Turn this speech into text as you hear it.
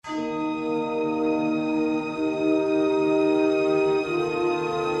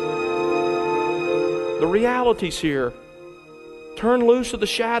the realities here. Turn loose of the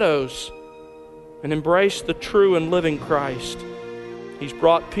shadows and embrace the true and living Christ. He's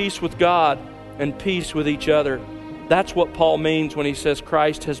brought peace with God and peace with each other. That's what Paul means when he says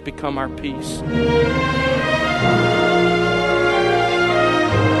Christ has become our peace.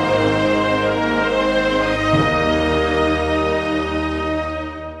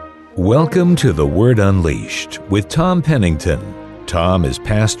 Welcome to The Word Unleashed with Tom Pennington. Tom is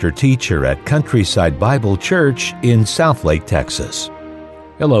pastor-teacher at Countryside Bible Church in Southlake, Texas.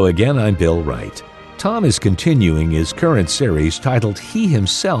 Hello again, I'm Bill Wright. Tom is continuing his current series titled He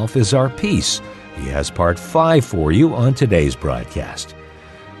Himself is Our Peace. He has part 5 for you on today's broadcast.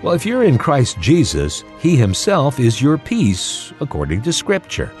 Well, if you're in Christ Jesus, He Himself is your peace, according to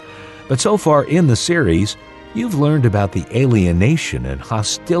Scripture. But so far in the series, you've learned about the alienation and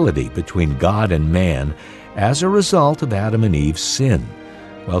hostility between God and man as a result of Adam and Eve's sin.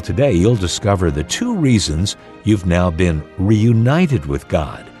 Well, today you'll discover the 2 reasons you've now been reunited with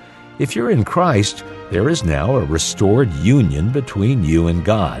God. If you're in Christ, there is now a restored union between you and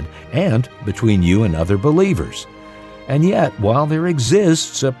God and between you and other believers. And yet, while there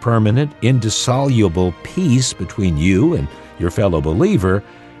exists a permanent, indissoluble peace between you and your fellow believer,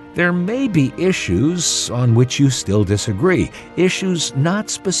 there may be issues on which you still disagree, issues not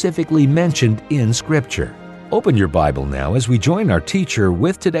specifically mentioned in Scripture. Open your Bible now as we join our teacher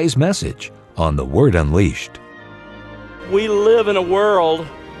with today's message on The Word Unleashed. We live in a world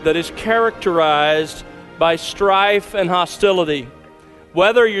that is characterized by strife and hostility.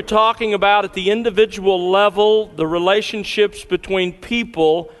 Whether you're talking about at the individual level, the relationships between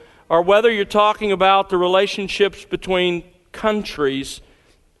people, or whether you're talking about the relationships between countries,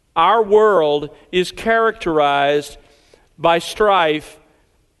 our world is characterized by strife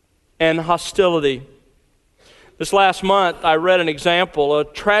and hostility. This last month, I read an example, a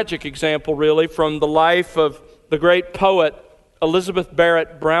tragic example really, from the life of the great poet Elizabeth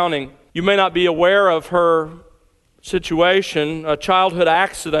Barrett Browning. You may not be aware of her situation. A childhood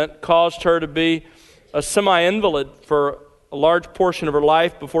accident caused her to be a semi-invalid for a large portion of her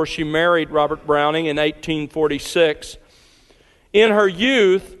life before she married Robert Browning in 1846. In her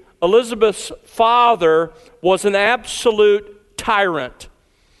youth, Elizabeth's father was an absolute tyrant.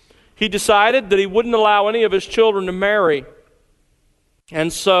 He decided that he wouldn't allow any of his children to marry.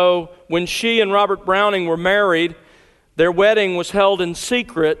 And so when she and Robert Browning were married, their wedding was held in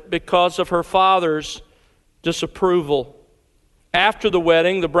secret because of her father's disapproval. After the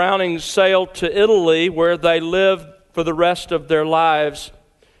wedding, the Brownings sailed to Italy, where they lived for the rest of their lives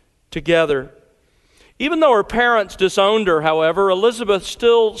together. Even though her parents disowned her, however, Elizabeth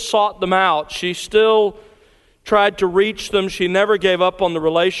still sought them out. She still tried to reach them. She never gave up on the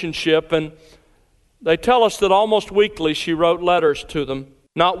relationship, and they tell us that almost weekly she wrote letters to them.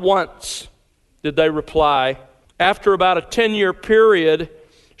 Not once did they reply. After about a 10-year period,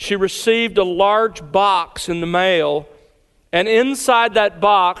 she received a large box in the mail, and inside that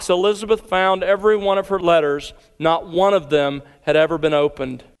box, Elizabeth found every one of her letters. Not one of them had ever been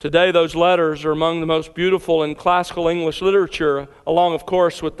opened. Today, those letters are among the most beautiful in classical English literature, along, of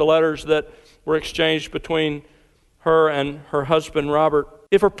course, with the letters that were exchanged between her and her husband, Robert.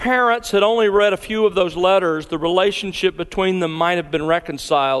 If her parents had only read a few of those letters, the relationship between them might have been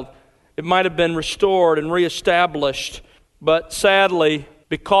reconciled. It might have been restored and reestablished. But sadly,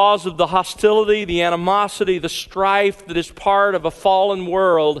 because of the hostility, the animosity, the strife that is part of a fallen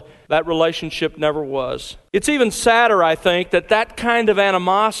world, that relationship never was. It's even sadder, I think, that kind of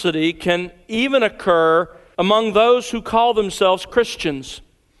animosity can even occur among those who call themselves Christians.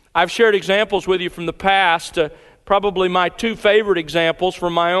 I've shared examples with you from the past. Probably my 2 favorite examples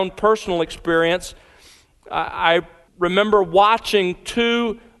from my own personal experience. I remember watching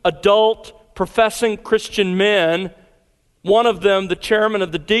 2 adult professing Christian men, one of them the chairman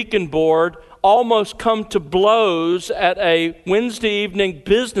of the deacon board, almost come to blows at a Wednesday evening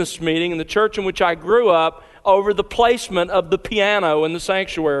business meeting in the church in which I grew up over the placement of the piano in the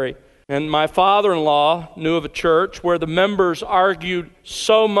sanctuary. And my father-in-law knew of a church where the members argued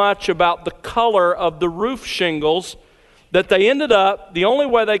so much about the color of the roof shingles that they ended up, the only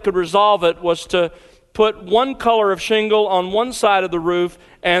way they could resolve it was to put one color of shingle on one side of the roof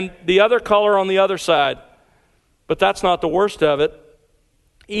and the other color on the other side. But that's not the worst of it.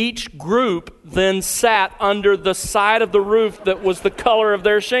 Each group then sat under the side of the roof that was the color of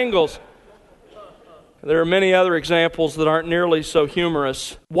their shingles. There are many other examples that aren't nearly so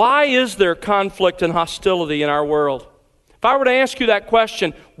humorous. Why is there conflict and hostility in our world? If I were to ask you that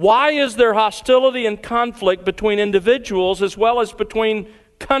question, why is there hostility and conflict between individuals as well as between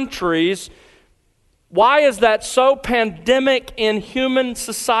countries? Why is that so pandemic in human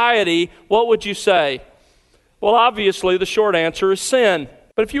society? What would you say? Well, obviously, the short answer is sin.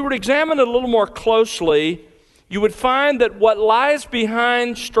 But if you were to examine it a little more closely, you would find that what lies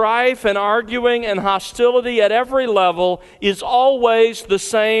behind strife and arguing and hostility at every level is always the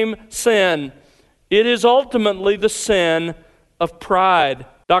same sin. It is ultimately the sin of pride.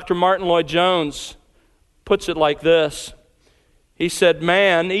 Dr. Martin Lloyd-Jones puts it like this. He said,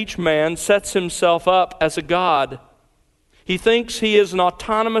 each man sets himself up as a god. He thinks he is an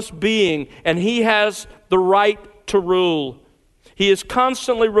autonomous being and he has the right to rule. He is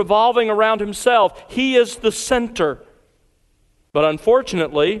constantly revolving around himself. He is the center. But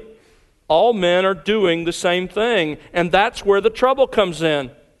unfortunately, all men are doing the same thing, and that's where the trouble comes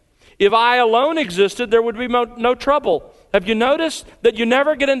in. If I alone existed, there would be no trouble. Have you noticed that you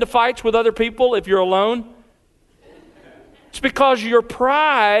never get into fights with other people if you're alone? It's because your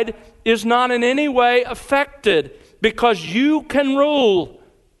pride is not in any way affected, because you can rule.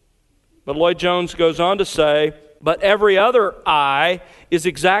 But Lloyd-Jones goes on to say, but every other I is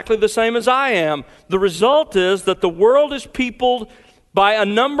exactly the same as I am. The result is that the world is peopled by a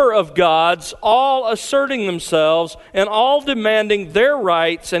number of gods, all asserting themselves and all demanding their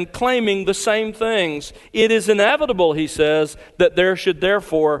rights and claiming the same things. It is inevitable, he says, that there should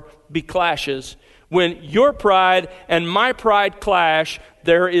therefore be clashes. When your pride and my pride clash,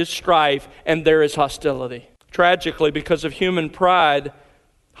 there is strife and there is hostility. Tragically, because of human pride,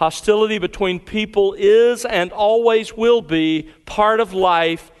 hostility between people is and always will be part of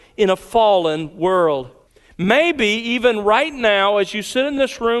life in a fallen world. Maybe even right now, as you sit in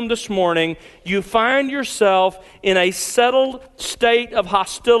this room this morning, you find yourself in a settled state of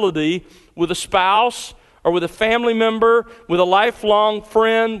hostility with a spouse or with a family member, with a lifelong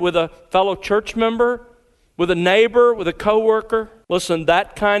friend, with a fellow church member, with a neighbor, with a coworker. Listen,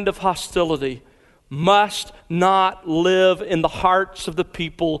 that kind of hostility must not live in the hearts of the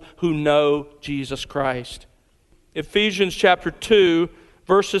people who know Jesus Christ. Ephesians chapter 2,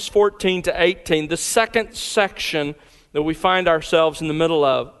 verses 14 to 18, the second section that we find ourselves in the middle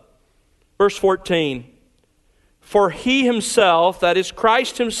of. Verse 14, for he himself, that is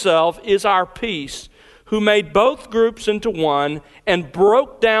Christ himself, is our peace, who made both groups into one and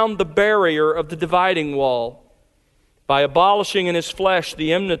broke down the barrier of the dividing wall, by abolishing in his flesh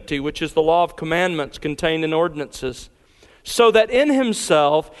the enmity, which is the law of commandments contained in ordinances, so that in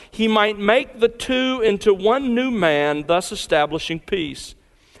himself he might make the two into one new man, thus establishing peace,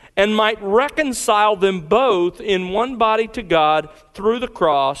 and might reconcile them both in one body to God through the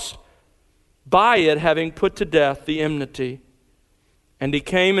cross, by it having put to death the enmity. And he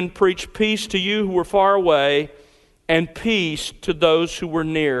came and preached peace to you who were far away, and peace to those who were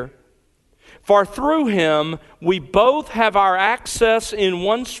near. For through him we both have our access in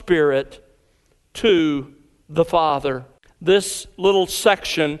one Spirit to the Father. This little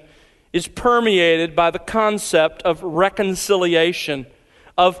section is permeated by the concept of reconciliation,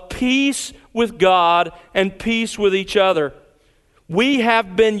 of peace with God and peace with each other. We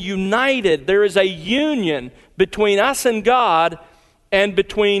have been united. There is a union between us and God and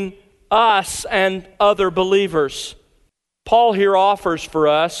between us and other believers. Paul here offers for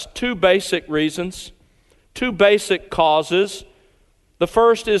us two basic reasons, two basic causes. The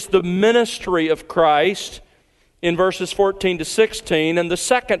first is the ministry of Christ in verses 14 to 16, and the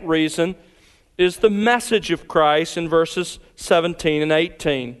second reason is the message of Christ in verses 17 and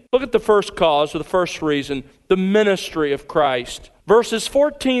 18. Look at the first cause, or the first reason, the ministry of Christ. Verses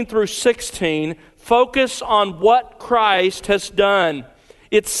 14 through 16 focus on what Christ has done.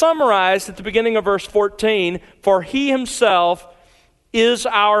 It's summarized at the beginning of verse 14, for he himself is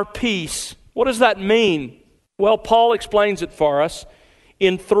our peace. What does that mean? Well, Paul explains it for us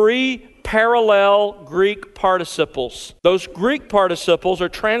in three parallel Greek participles. Those Greek participles are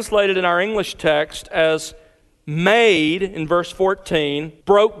translated in our English text as made in verse 14,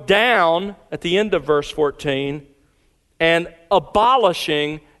 broke down at the end of verse 14, and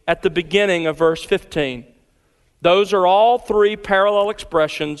abolishing at the beginning of verse 15. Those are all three parallel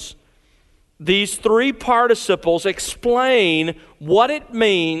expressions. These three participles explain what it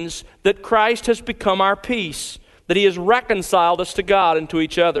means that Christ has become our peace, that he has reconciled us to God and to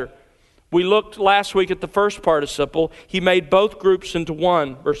each other. We looked last week at the first participle. He made both groups into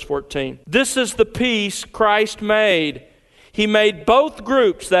one, verse 14. This is the peace Christ made. He made both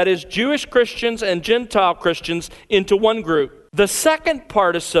groups, that is Jewish Christians and Gentile Christians, into one group. The second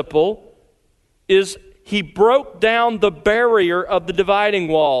participle is he broke down the barrier of the dividing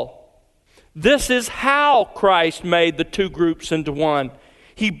wall. This is how Christ made the two groups into one.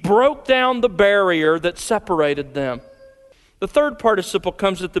 He broke down the barrier that separated them. The third participle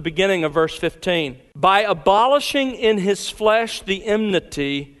comes at the beginning of verse 15. By abolishing in his flesh the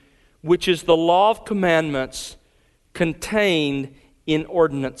enmity, which is the law of commandments contained in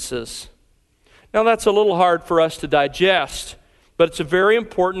ordinances. Now that's a little hard for us to digest, but it's a very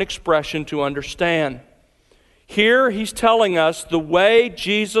important expression to understand. Here he's telling us the way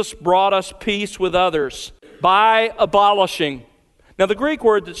Jesus brought us peace with others by abolishing. Now the Greek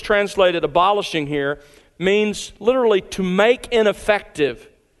word that's translated abolishing here means literally to make ineffective,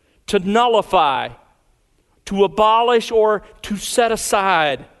 to nullify, to abolish, or to set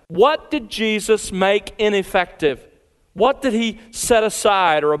aside. What did Jesus make ineffective? What did he set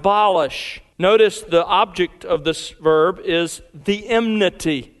aside or abolish? Notice the object of this verb is the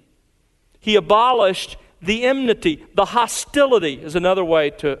enmity. He abolished the enmity. The hostility is another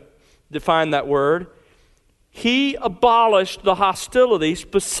way to define that word. He abolished the hostility,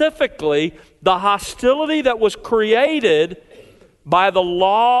 specifically the hostility that was created by the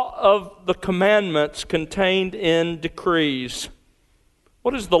law of the commandments contained in decrees.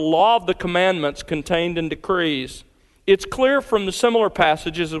 What is the law of the commandments contained in decrees? It's clear from the similar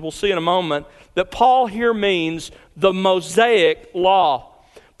passages, as we'll see in a moment, that Paul here means the Mosaic Law.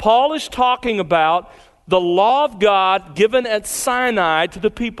 Paul is talking about the law of God given at Sinai to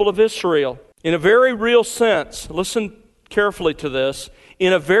the people of Israel. In a very real sense, listen carefully to this,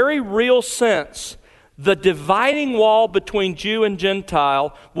 in a very real sense, the dividing wall between Jew and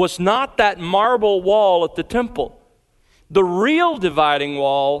Gentile was not that marble wall at the temple. The real dividing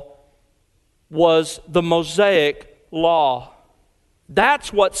wall was the Mosaic Law.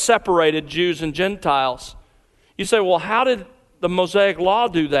 That's what separated Jews and Gentiles. You say, well, how did the Mosaic Law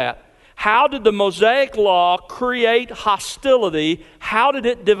do that? How did the Mosaic Law create hostility? How did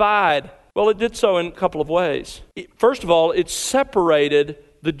it divide? Well, it did so in a couple of ways. First of all, it separated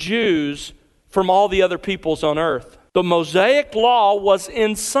the Jews from all the other peoples on earth. The Mosaic Law was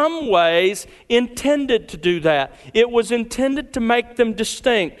in some ways intended to do that. It was intended to make them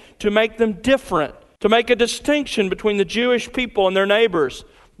distinct, to make them different, to make a distinction between the Jewish people and their neighbors.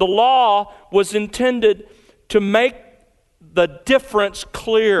 The law was intended to make the difference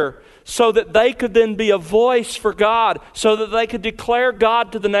clear so that they could then be a voice for God, so that they could declare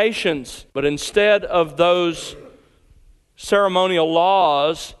God to the nations. But instead of those ceremonial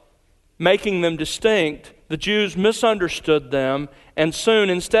laws making them distinct, the Jews misunderstood them, and soon,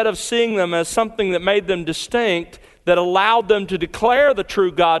 instead of seeing them as something that made them distinct, that allowed them to declare the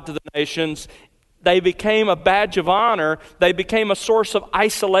true God to the nations, they became a badge of honor. They became a source of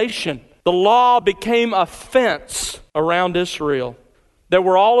isolation. The law became a fence around Israel. There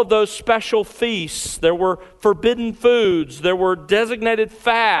were all of those special feasts. There were forbidden foods. There were designated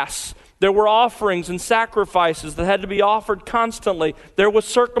fasts. There were offerings and sacrifices that had to be offered constantly. There was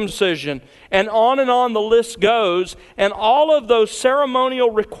circumcision. And on the list goes. And all of those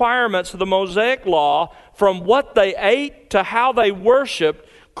ceremonial requirements of the Mosaic Law, from what they ate to how they worshiped,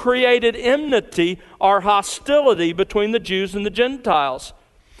 created enmity or hostility between the Jews and the Gentiles.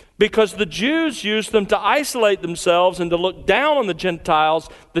 Because the Jews used them to isolate themselves and to look down on the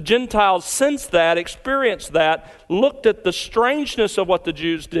Gentiles sensed that, experienced that, looked at the strangeness of what the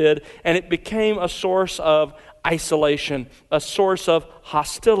Jews did, and it became a source of isolation, a source of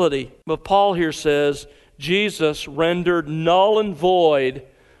hostility. But Paul here says, Jesus rendered null and void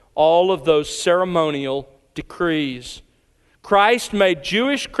all of those ceremonial decrees. Christ made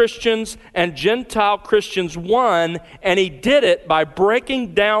Jewish Christians and Gentile Christians one, and he did it by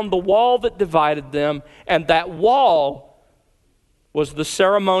breaking down the wall that divided them, and that wall was the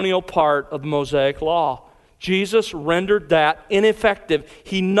ceremonial part of the Mosaic Law. Jesus rendered that ineffective.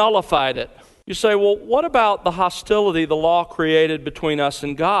 He nullified it. You say, well, what about the hostility the law created between us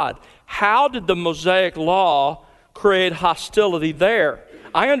and God? How did the Mosaic Law create hostility there?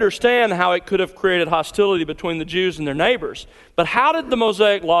 I understand how it could have created hostility between the Jews and their neighbors. But how did the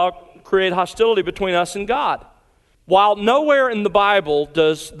Mosaic Law create hostility between us and God? While nowhere in the Bible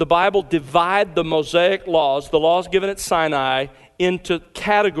does the Bible divide the Mosaic laws, the laws given at Sinai, into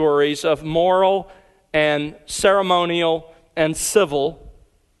categories of moral and ceremonial and civil,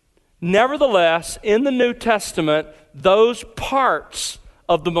 nevertheless, in the New Testament, those parts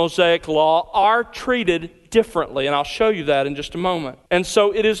of the Mosaic Law are treated differently, and I'll show you that in just a moment. And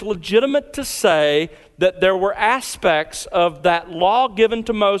so it is legitimate to say that there were aspects of that law given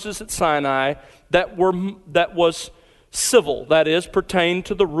to Moses at Sinai that was civil, that is, pertained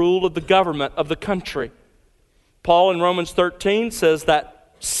to the rule of the government of the country. Paul in Romans 13 says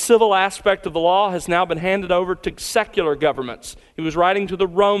that civil aspect of the law has now been handed over to secular governments. He was writing to the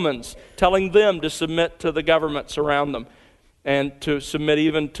Romans, telling them to submit to the governments around them and to submit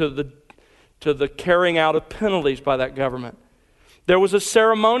even to the carrying out of penalties by that government. There was a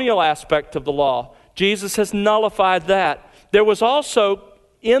ceremonial aspect of the law. Jesus has nullified that. There was also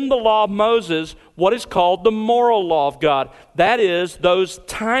in the law of Moses what is called the moral law of God. That is, those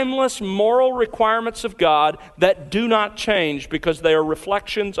timeless moral requirements of God that do not change because they are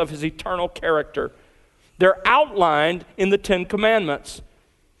reflections of His eternal character. They're outlined in the Ten Commandments.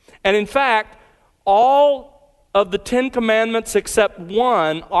 And in fact, all of the Ten Commandments except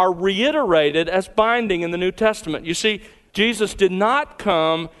one are reiterated as binding in the New Testament. You see, Jesus did not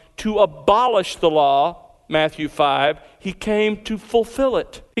come to abolish the law, Matthew 5. He came to fulfill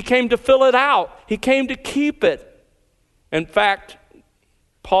it. He came to fill it out. He came to keep it. In fact,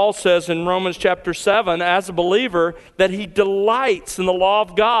 Paul says in Romans chapter 7, as a believer, that he delights in the law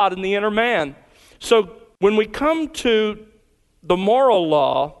of God in the inner man. So when we come to the moral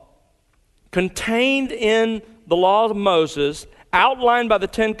law contained in the law of Moses, outlined by the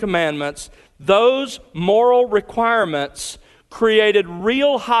Ten Commandments, those moral requirements created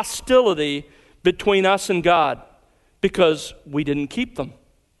real hostility between us and God because we didn't keep them.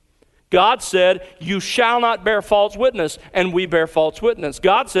 God said, you shall not bear false witness, and we bear false witness.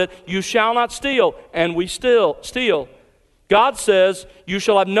 God said, you shall not steal, and we still steal. God says, you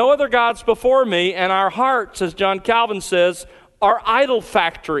shall have no other gods before me, and our hearts, as John Calvin says, are idol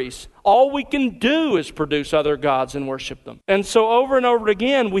factories. All we can do is produce other gods and worship them. And so over and over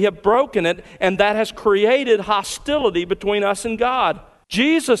again, we have broken it, and that has created hostility between us and God.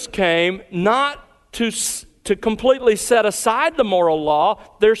 Jesus came not to completely set aside the moral law.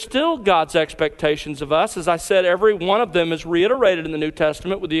 There's still God's expectations of us. As I said, every one of them is reiterated in the New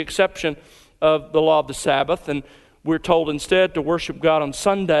Testament with the exception of the law of the Sabbath, and we're told instead to worship God on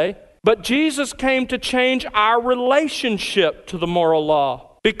Sunday. But Jesus came to change our relationship to the moral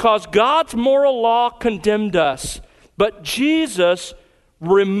law because God's moral law condemned us. But Jesus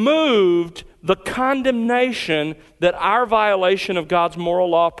removed the condemnation that our violation of God's moral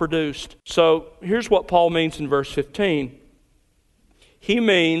law produced. So here's what Paul means in verse 15. He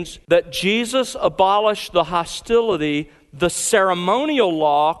means that Jesus abolished the hostility, the ceremonial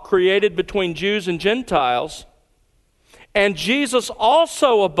law created between Jews and Gentiles, and Jesus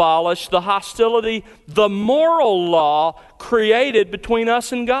also abolished the hostility, the moral law created between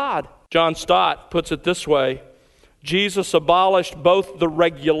us and God. John Stott puts it this way: Jesus abolished both the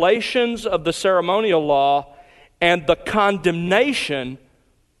regulations of the ceremonial law and the condemnation,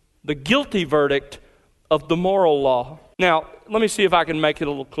 the guilty verdict of the moral law. Now, let me see if I can make it a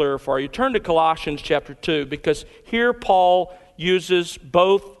little clearer for you. Turn to Colossians chapter 2, because here Paul uses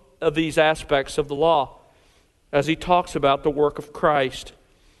both of these aspects of the law as he talks about the work of Christ.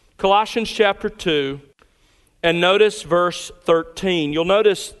 Colossians chapter 2, and notice verse 13. You'll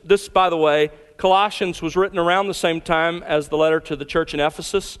notice this, by the way, Colossians was written around the same time as the letter to the church in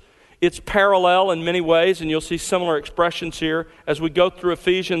Ephesus. It's parallel in many ways, and you'll see similar expressions here. As we go through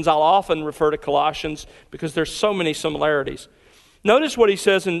Ephesians, I'll often refer to Colossians because there's so many similarities. Notice what he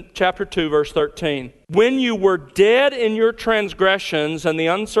says in chapter 2, verse 13. When you were dead in your transgressions and the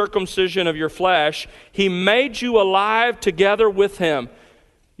uncircumcision of your flesh, he made you alive together with him.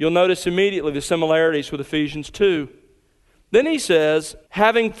 You'll notice immediately the similarities with Ephesians 2. Then he says,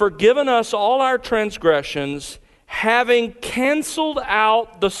 having forgiven us all our transgressions, having canceled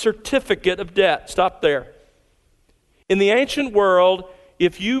out the certificate of debt. Stop there. In the ancient world,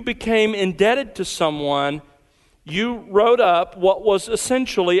 if you became indebted to someone, you wrote up what was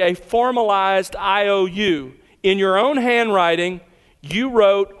essentially a formalized IOU. In your own handwriting, you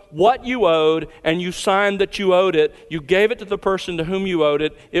wrote what you owed, and you signed that you owed it. You gave it to the person to whom you owed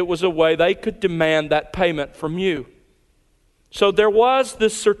it. It was a way they could demand that payment from you. So there was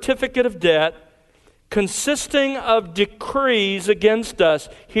this certificate of debt consisting of decrees against us.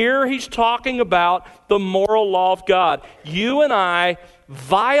 Here he's talking about the moral law of God. You and I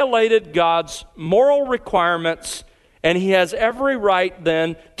violated God's moral requirements, and he has every right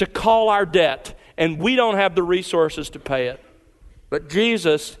then to call our debt, and we don't have the resources to pay it. But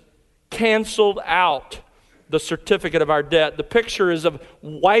Jesus canceled out the certificate of our debt. The picture is of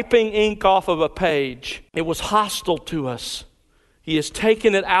wiping ink off of a page. It was hostile to us. He has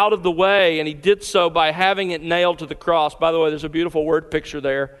taken it out of the way, and he did so by having it nailed to the cross. By the way, there's a beautiful word picture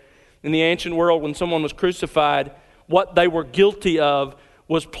there. In the ancient world, when someone was crucified, what they were guilty of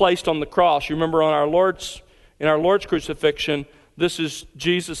was placed on the cross. You remember in our Lord's crucifixion, this is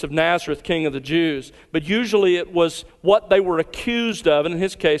Jesus of Nazareth, King of the Jews. But usually it was what they were accused of, and in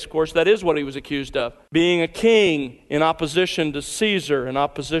his case, of course, that is what he was accused of. Being a king in opposition to Caesar, in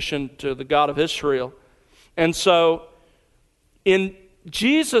opposition to the God of Israel. And so, in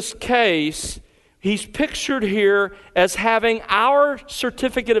Jesus' case, he's pictured here as having our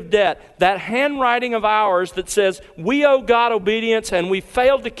certificate of debt, that handwriting of ours that says we owe God obedience and we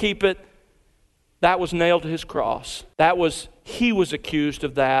failed to keep it. That was nailed to his cross. That was He was accused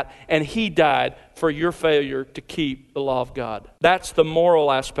of that, and He died for your failure to keep the law of God. That's the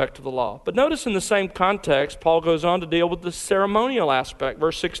moral aspect of the law. But notice in the same context, Paul goes on to deal with the ceremonial aspect.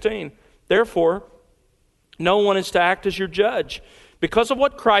 Verse 16, therefore, no one is to act as your judge. Because of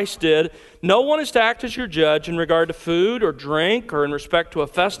what Christ did, no one is to act as your judge in regard to food or drink or in respect to a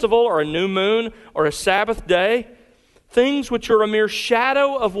festival or a new moon or a Sabbath day, things which are a mere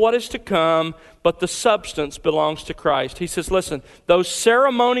shadow of what is to come, but the substance belongs to Christ. He says, listen, those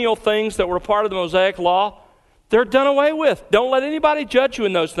ceremonial things that were part of the Mosaic Law, they're done away with. Don't let anybody judge you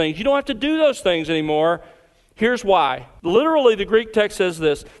in those things. You don't have to do those things anymore. Here's why. Literally, the Greek text says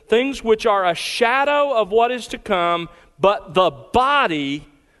this, things which are a shadow of what is to come, but the body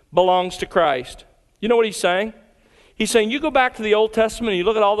belongs to Christ. You know what he's saying? He's saying, you go back to the Old Testament and you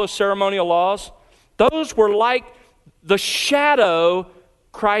look at all those ceremonial laws, those were like the shadow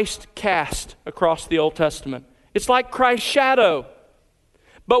Christ cast across the Old Testament. It's like Christ's shadow.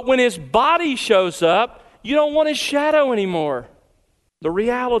 But when His body shows up, you don't want His shadow anymore. The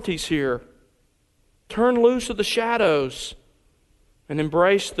reality's here. Turn loose of the shadows and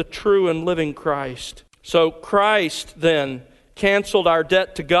embrace the true and living Christ. So Christ then canceled our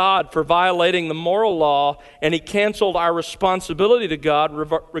debt to God for violating the moral law, and He canceled our responsibility to God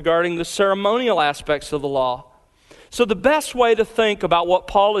regarding the ceremonial aspects of the law. So the best way to think about what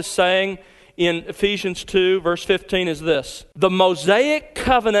Paul is saying in Ephesians 2, verse 15 is this. The Mosaic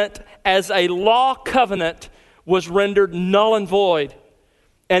covenant as a law covenant was rendered null and void.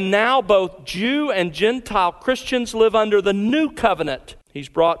 And now both Jew and Gentile Christians live under the new covenant. He's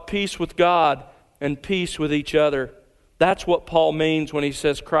brought peace with God and peace with each other. That's what Paul means when he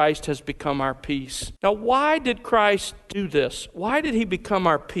says Christ has become our peace. Now, why did Christ do this? Why did He become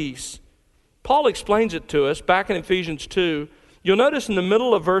our peace? Paul explains it to us back in Ephesians 2. You'll notice in the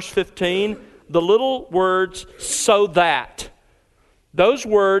middle of verse 15, the little words, so that. Those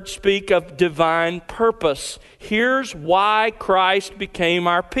words speak of divine purpose. Here's why Christ became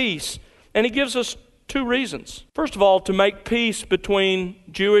our peace. And He gives us two reasons. First of all, to make peace between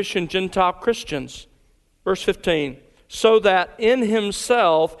Jewish and Gentile Christians. Verse 15, so that in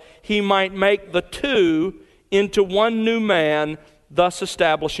Himself He might make the two into one new man, thus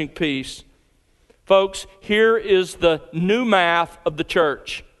establishing peace. Folks, here is the new math of the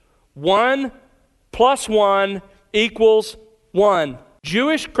church. 1 plus 1 equals 1.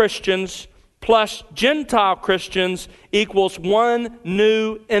 Jewish Christians plus Gentile Christians equals one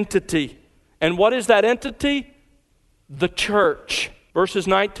new entity. And what is that entity? The church. Verses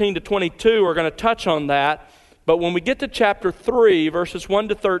 19 to 22 are going to touch on that. But when we get to chapter 3, verses 1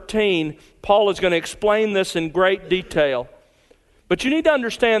 to 13, Paul is going to explain this in great detail. But you need to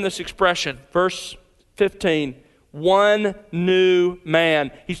understand this expression. Verse 15, one new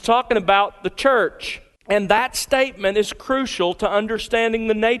man. He's talking about the church. And that statement is crucial to understanding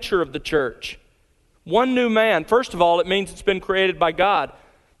the nature of the church. One new man. First of all, it means it's been created by God.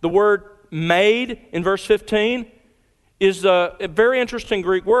 The word made in verse 15 is a very interesting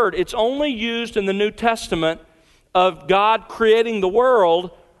Greek word. It's only used in the New Testament of God creating the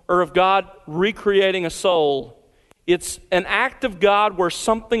world or of God recreating a soul. It's an act of God where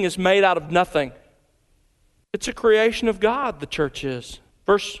something is made out of nothing. It's a creation of God, the church is.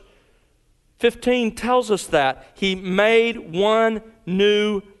 Verse 15 tells us that. He made one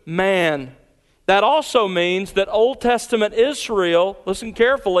new man. That also means that Old Testament Israel, listen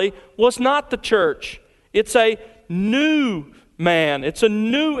carefully, was not the church. It's a new man. It's a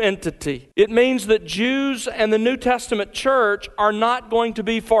new entity. It means that Jews and the New Testament church are not going to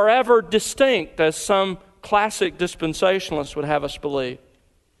be forever distinct, as some classic dispensationalists would have us believe.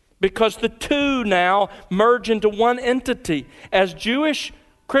 Because the two now merge into one entity. As Jewish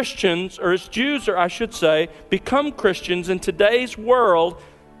Christians, or as Jews, or I should say, become Christians in today's world,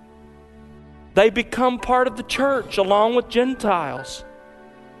 they become part of the church along with Gentiles.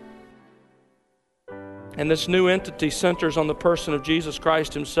 And this new entity centers on the person of Jesus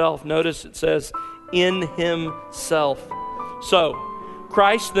Christ Himself. Notice it says, in Himself. So,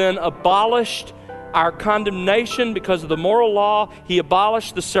 Christ then abolished our condemnation because of the moral law. He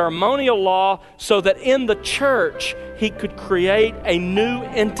abolished the ceremonial law so that in the church He could create a new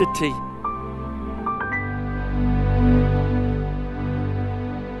entity.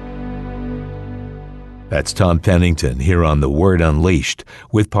 That's Tom Pennington here on The Word Unleashed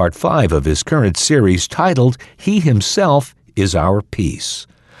with part 5 of his current series titled, He Himself is Our Peace.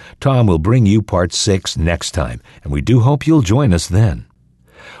 Tom will bring you part 6 next time, and we do hope you'll join us then.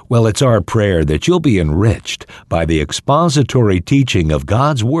 Well, it's our prayer that you'll be enriched by the expository teaching of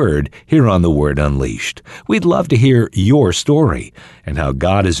God's Word here on The Word Unleashed. We'd love to hear your story and how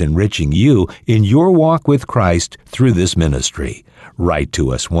God is enriching you in your walk with Christ through this ministry. Write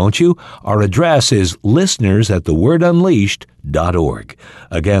to us, won't you? Our address is listeners@thewordunleashed.org.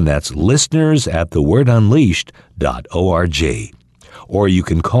 Again, that's listeners@thewordunleashed.org. Or you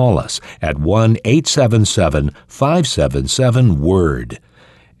can call us at 1-877-577-WORD.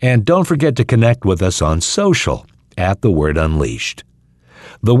 And don't forget to connect with us on social at The Word Unleashed.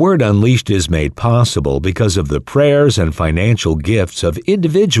 The Word Unleashed is made possible because of the prayers and financial gifts of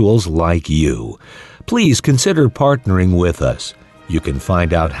individuals like you. Please consider partnering with us. You can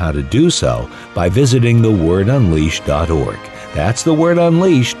find out how to do so by visiting thewordunleashed.org. That's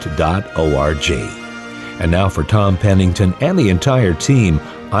thewordunleashed.org. And now for Tom Pennington and the entire team,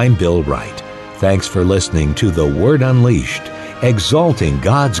 I'm Bill Wright. Thanks for listening to The Word Unleashed, exalting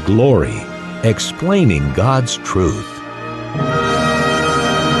God's glory, explaining God's truth.